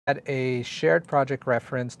add a shared project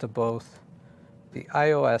reference to both the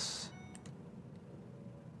iOS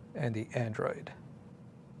and the Android.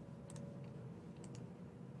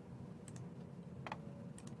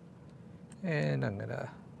 And I'm going to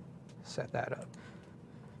set that up.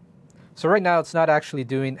 So right now it's not actually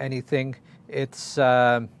doing anything. It's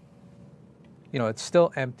it's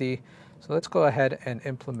still empty. So let's go ahead and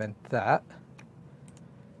implement that.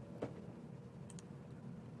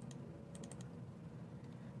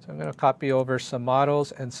 So I'm going to copy over some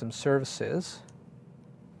models and some services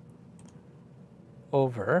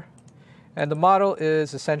over. And the model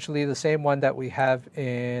is essentially the same one that we have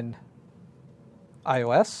in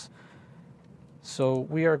iOS. So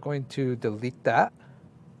we are going to delete that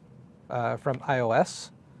from iOS.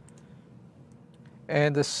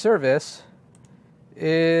 And the service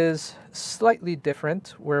is slightly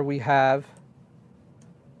different, where we have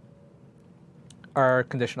our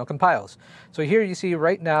conditional compiles. So here you see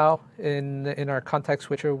right now in our context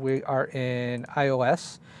switcher, we are in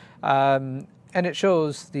iOS, and it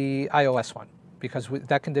shows the iOS one because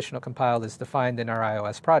that conditional compile is defined in our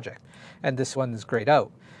iOS project, and this one is grayed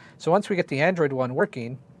out. So once we get the Android one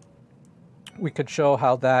working, we could show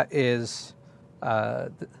how that is.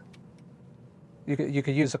 You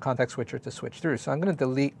could use a context switcher to switch through. So I'm going to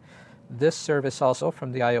delete this service also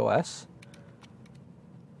from the iOS.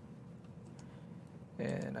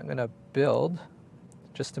 And I'm going to build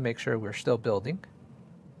just to make sure we're still building.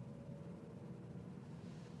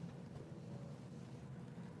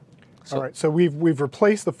 All right, so we've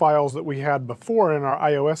replaced the files that we had before in our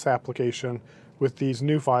iOS application with these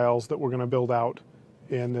new files that we're going to build out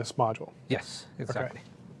in this module. Yes, exactly. Okay.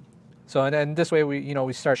 So and this way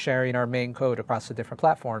we start sharing our main code across the different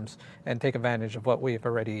platforms and take advantage of what we've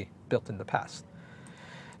already built in the past.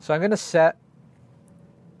 So I'm going to set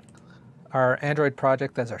our Android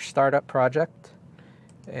project as our startup project,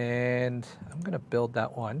 and I'm going to build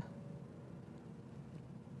that one.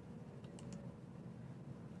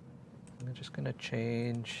 I'm just going to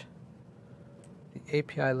change the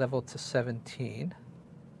API level to 17.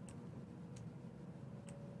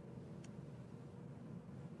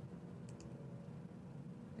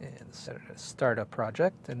 And set it as startup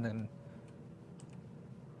project, and then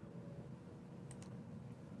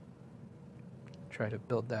try to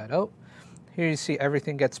build that out. Here you see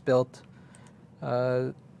everything gets built.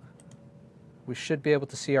 We should be able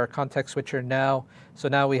to see our context switcher now. So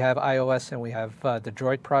now we have iOS and we have the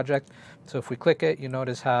Droid project. So if we click it, you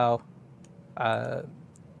notice how the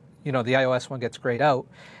iOS one gets grayed out.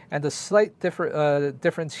 And the slight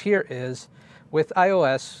difference here is with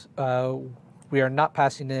iOS, we are not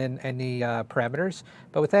passing in any parameters,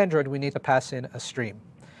 but with Android, we need to pass in a stream.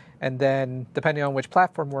 And then depending on which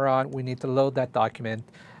platform we're on, we need to load that document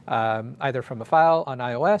either from a file on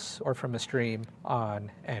iOS or from a stream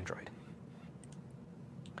on Android.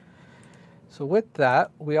 So with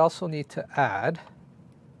that, we also need to add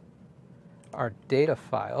our data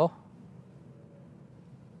file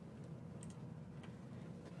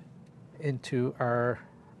into our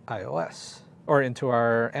iOS or into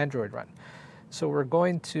our Android run. So we're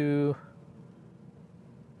going to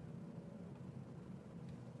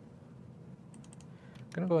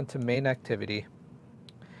go into main activity,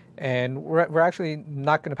 and we're actually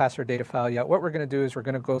not going to pass our data file yet. What we're going to do is we're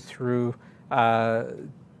going to go through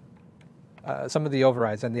some of the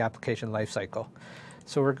overrides and the application lifecycle.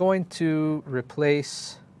 So we're going to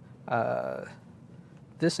replace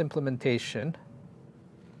this implementation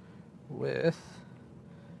with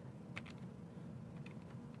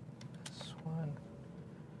this one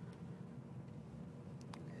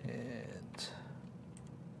and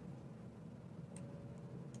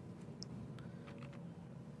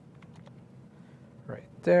right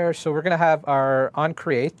there. So we're going to have our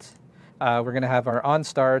onCreate. We're going to have our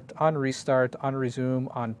onStart, onRestart,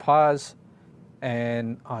 onResume, onPause,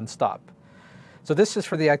 and onStop. So this is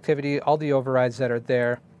for the activity, all the overrides that are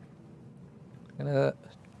there. I'm going to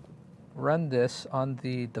run this on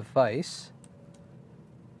the device.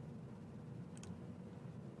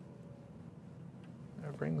 I'm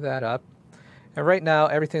going to bring that up. And right now,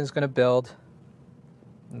 everything's going to build.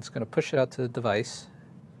 And it's going to push it out to the device.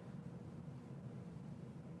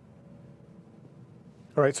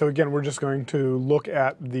 All right, so again, we're just going to look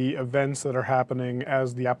at the events that are happening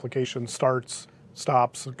as the application starts,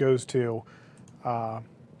 stops, goes to,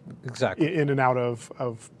 exactly, in and out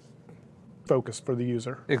of focus for the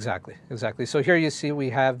user. Exactly, exactly. So here you see we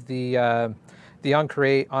have the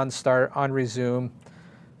onCreate, onStart, onResume,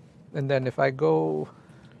 and then if I go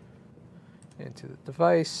into the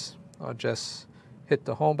device, I'll just hit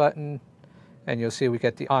the home button, and you'll see we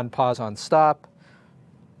get the onPause, onStop.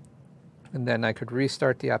 And then I could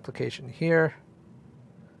restart the application here.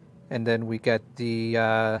 And then we get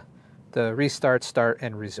the restart, start,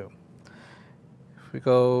 and resume. If we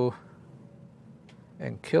go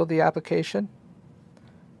and kill the application,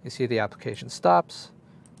 you see the application stops,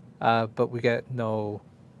 but we get no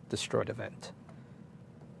destroyed event.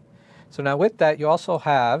 So now with that, you also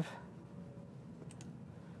have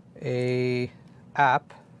a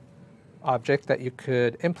app object that you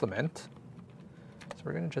could implement. So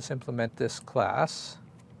we're going to just implement this class.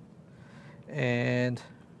 And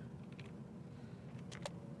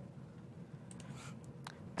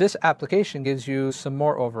this application gives you some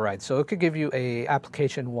more overrides. So it could give you a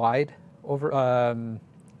application-wide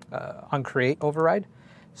onCreate override.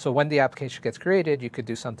 So when the application gets created, you could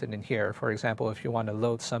do something in here. For example, if you want to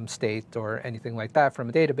load some state or anything like that from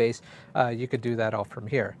a database, you could do that all from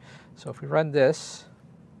here. So if we run this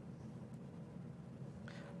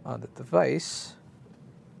on the device.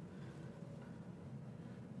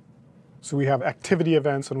 So we have activity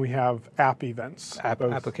events and we have app events.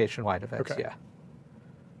 Application-wide events, okay. Yeah.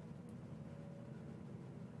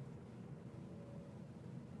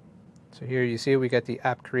 So here you see we get the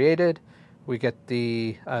app created, we get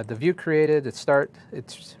the view created, it's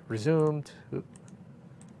resumed,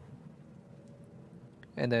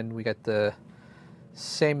 and then we get the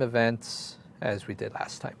same events as we did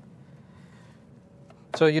last time.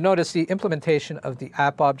 So you notice the implementation of the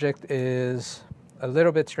app object is a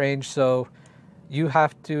little bit strange. So you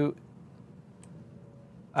have to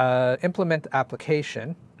implement the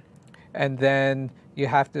application, and then you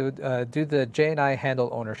have to do the JNI handle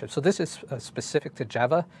ownership. So this is specific to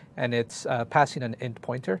Java, and it's passing an int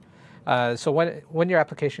pointer. So when your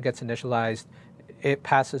application gets initialized, it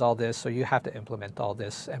passes all this, so you have to implement all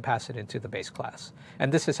this and pass it into the base class.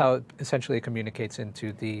 And this is how it essentially communicates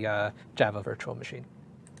into the Java virtual machine.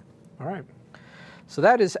 All right. So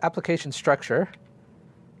that is application structure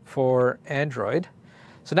for Android.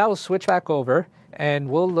 So now we'll switch back over, and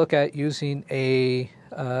we'll look at using a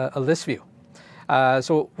list view.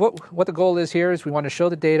 So what the goal is here is we want to show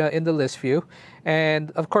the data in the list view.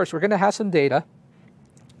 And of course, we're going to have some data.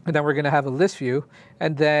 And then we're going to have a list view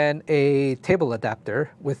and then a table adapter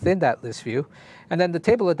within that list view. And then the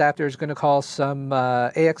table adapter is going to call some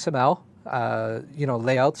AXML,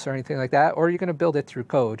 layouts or anything like that. Or you're going to build it through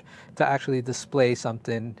code to actually display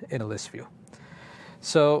something in a list view.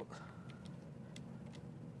 So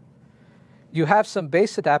you have some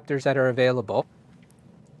base adapters that are available.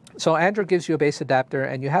 So Android gives you a base adapter,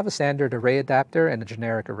 and you have a standard array adapter and a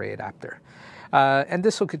generic array adapter. And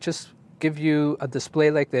this could just give you a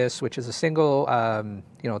display like this, which is a single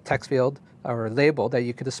text field or label that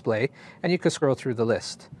you could display, and you could scroll through the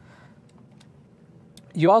list.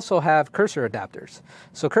 You also have cursor adapters.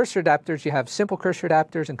 So cursor adapters, you have simple cursor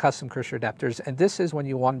adapters and custom cursor adapters, and this is when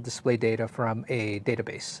you want to display data from a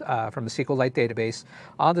database, from a SQLite database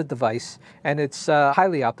on the device, and it's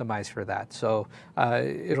highly optimized for that. So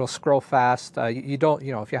it'll scroll fast. You don't,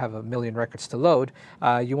 if you have a million records to load,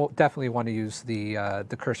 you won't definitely want to use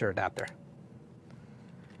the cursor adapter.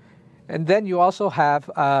 And then you also have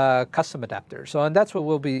custom adapters. So, and that's what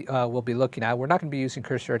we'll be looking at. We're not going to be using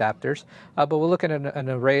cursor adapters, but we'll look at an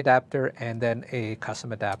array adapter and then a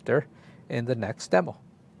custom adapter in the next demo.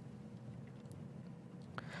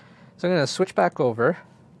 So I'm going to switch back over.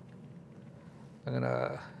 I'm going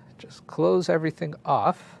to just close everything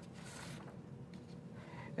off.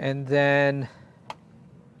 And then I'm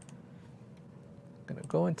going to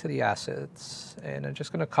go into the assets, and I'm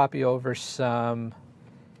just going to copy over some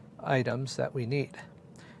items that we need.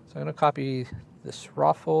 So I'm going to copy this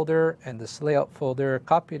raw folder and this layout folder,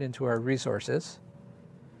 copy it into our resources.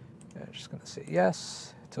 And I'm just going to say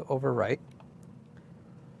yes to overwrite.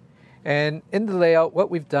 And in the layout,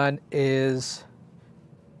 what we've done is,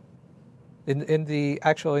 in the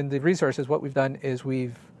resources, what we've done is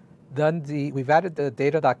we've added the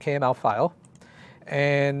data.kml file,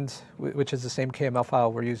 and which is the same KML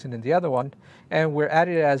file we're using in the other one, and we're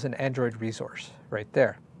adding it as an Android resource right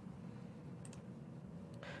there.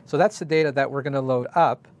 So that's the data that we're going to load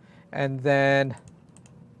up, and then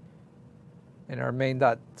in our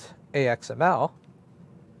main.axml,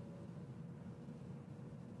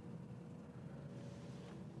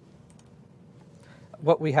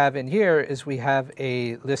 what we have in here is we have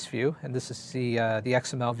a list view, and this is the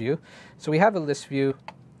XML view. So we have a list view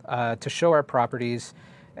to show our properties,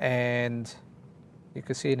 and you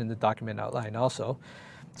can see it in the document outline also.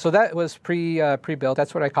 So that was pre-built.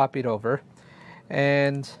 That's what I copied over.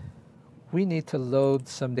 And we need to load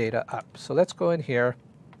some data up. So let's go in here,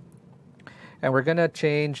 and we're going to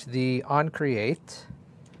change the onCreate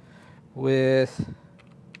with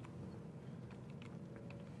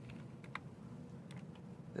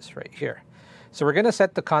this right here. So we're going to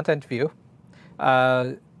set the content view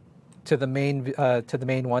to the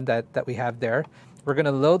main one that we have there. We're going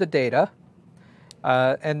to load the data,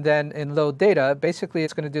 and then in load data, basically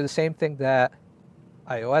it's going to do the same thing that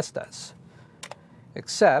iOS does,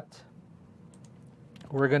 except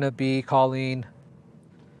we're going to be calling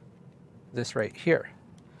this right here.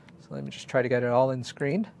 So let me just try to get it all in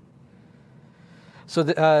screen. So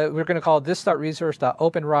we're going to call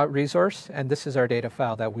this.resource.openRawResource, and this is our data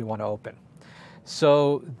file that we want to open.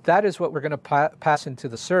 So that is what we're going to pass into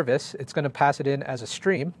the service. It's going to pass it in as a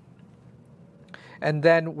stream. And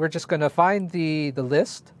then we're just going to find the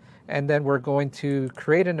list, and then we're going to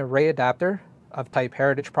create an array adapter of type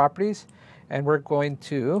heritage properties, and we're going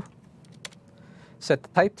to set the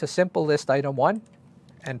type to simple list item 1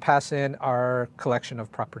 and pass in our collection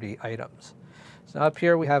of property items. So up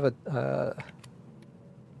here we have an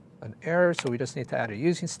error, so we just need to add a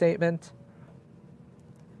using statement.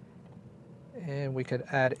 And we could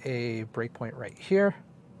add a breakpoint right here.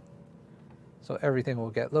 So everything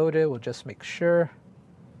will get loaded. We'll just make sure.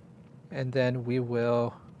 And then we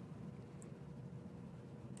will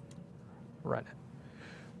run it.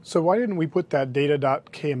 So why didn't we put that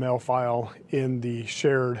data.kml file in the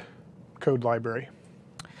shared code library?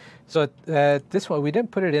 So this one, we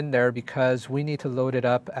didn't put it in there because we need to load it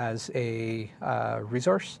up as a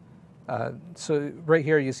resource. So right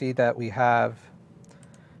here you see that we have,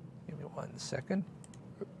 give me 1 second.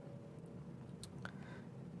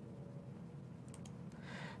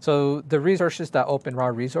 So the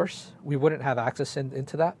resources.openRawResource, we wouldn't have access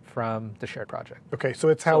into that from the shared project. Okay, so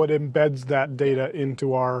it's how it embeds that data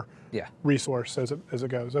into our resource as it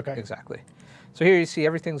goes. Okay. Exactly. So here you see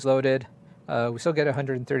everything's loaded. We still get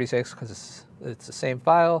 136 because it's the same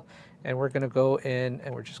file. And we're going to go in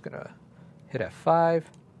and we're just going to hit F5.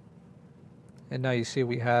 And now you see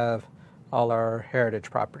we have all our heritage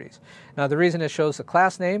properties. Now the reason it shows the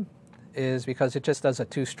class name is because it just does a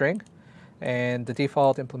toString. And the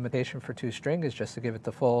default implementation for toString is just to give it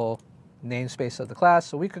the full namespace of the class.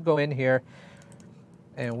 So we could go in here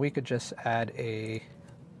and we could just add a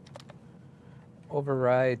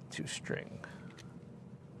override toString.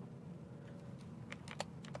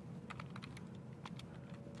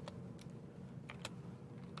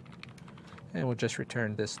 And we'll just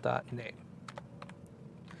return this .name.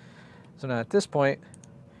 So now at this point,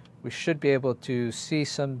 we should be able to see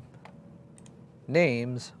some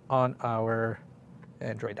names on our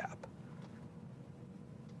Android app.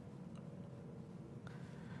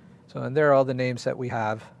 So, and there are all the names that we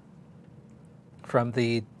have from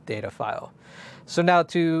the data file. So now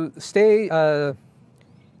to stay, to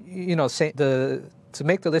make the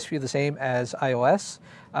list view the same as iOS,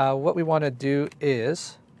 what we want to do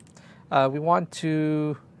is we want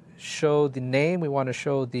to show the name, we want to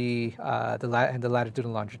show the latitude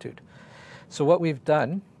and longitude. So what we've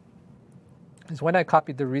done is when I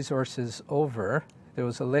copied the resources over, there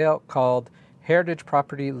was a layout called Heritage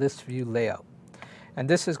Property List View Layout. And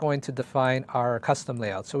this is going to define our custom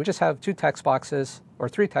layout. So we just have 2 text boxes, or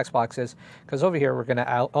 3 text boxes, because over here we're going to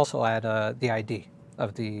also add the ID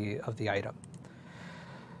of the item.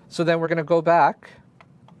 So then we're going to go back,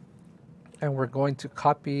 and we're going to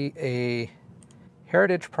copy a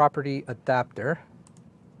heritage property adapter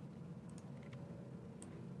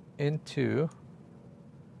into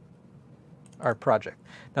our project.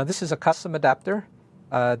 Now this is a custom adapter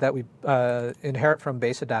that we inherit from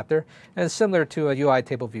base adapter, and it's similar to a UI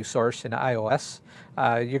table view source in iOS.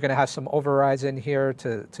 You're going to have some overrides in here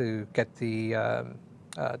to get the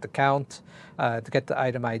count, to get the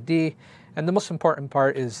item ID, and the most important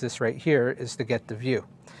part is this right here, is to get the view.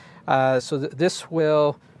 So this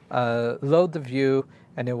will load the view,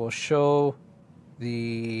 and it will show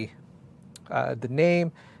the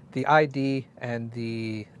name, the ID, and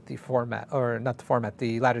the format, or not the format,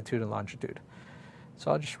 the latitude and longitude.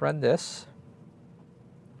 So I'll just run this.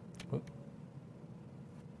 We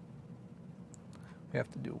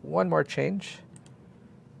have to do one more change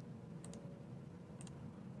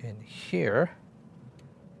in here,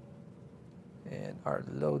 and our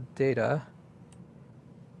load data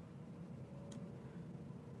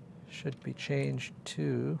should be changed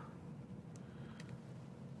to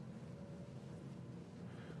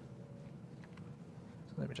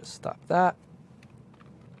let me just stop that.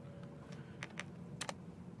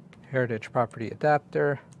 Heritage property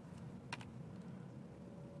adapter.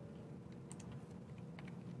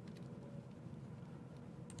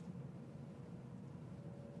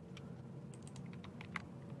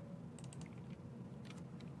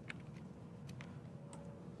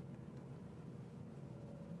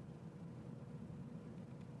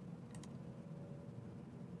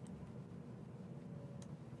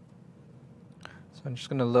 So I'm just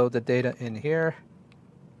going to load the data in here.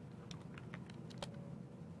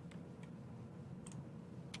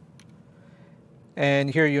 And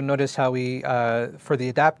here you'll notice how we, for the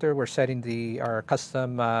adapter, we're setting our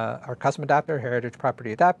custom adapter, heritage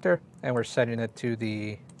property adapter, and we're setting it to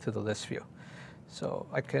the list view. So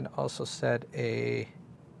I can also set a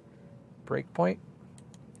breakpoint.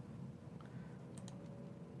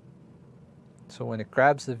 So when it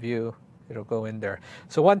grabs the view, it'll go in there.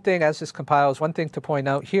 So one thing, as this compiles, one thing to point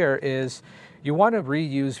out here is you want to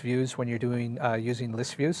reuse views when you're doing using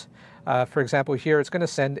list views. For example, here it's going to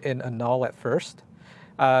send in a null at first.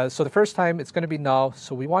 So the first time it's going to be null,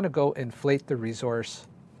 so we want to go inflate the resource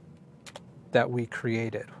that we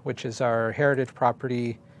created, which is our heritage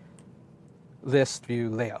property list view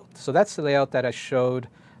layout. So that's the layout that I showed,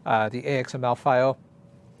 the AXML file.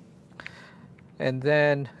 And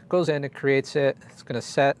then it goes in, it creates it, it's going to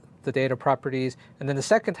set the data properties, and then the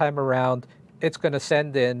second time around, it's going to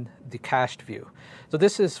send in the cached view. So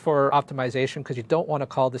this is for optimization because you don't want to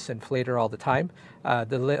call this inflator all the time,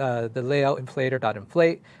 the layout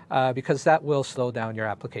inflator.inflate, because that will slow down your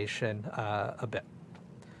application a bit.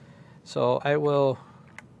 So I will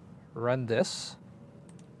run this.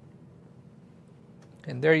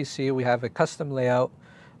 And there you see we have a custom layout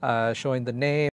showing the name,